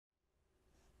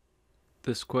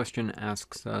This question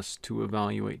asks us to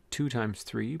evaluate 2 times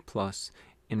 3 plus,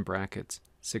 in brackets,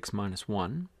 6 minus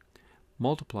 1,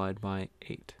 multiplied by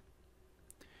 8.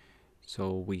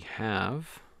 So we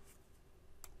have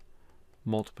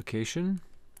multiplication,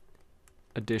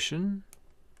 addition,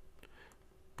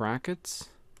 brackets,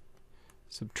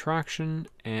 subtraction,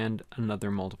 and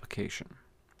another multiplication.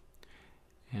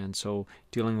 And so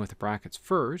dealing with the brackets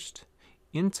first,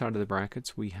 inside of the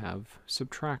brackets we have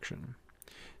subtraction.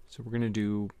 So we're going to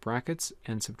do brackets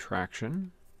and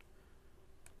subtraction.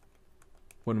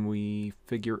 When we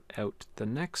figure out the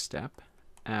next step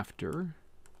after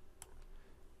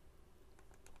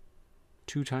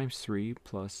 2 times 3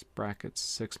 plus brackets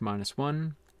 6 minus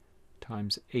 1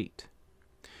 times 8.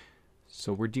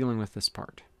 So we're dealing with this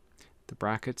part, the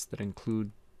brackets that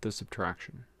include the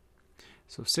subtraction.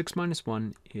 So 6 minus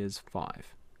 1 is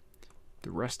 5.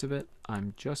 The rest of it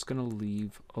I'm just going to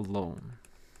leave alone.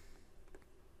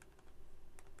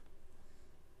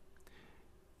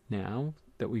 Now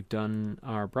that we've done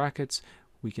our brackets,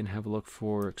 we can have a look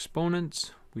for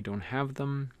exponents. We don't have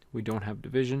them. We don't have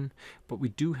division, but we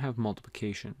do have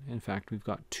multiplication. In fact, we've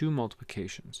got 2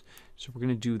 multiplications. So we're going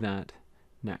to do that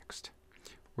next.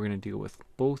 We're going to deal with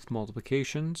both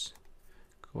multiplications,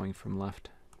 going from left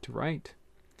to right.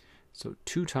 So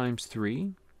 2 times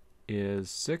 3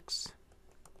 is 6.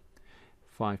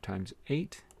 5 times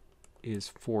 8 is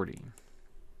 40.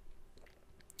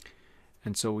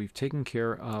 And so we've taken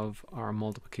care of our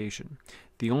multiplication.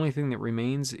 The only thing that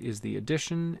remains is the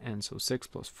addition, and so 6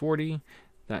 plus 40,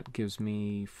 that gives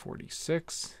me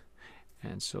 46.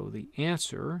 And so the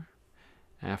answer,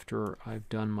 after I've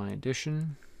done my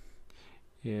addition,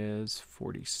 is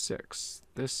 46.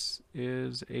 This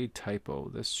is a typo.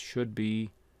 This should be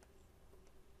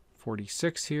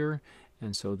 46 here,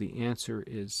 and so the answer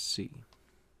is C.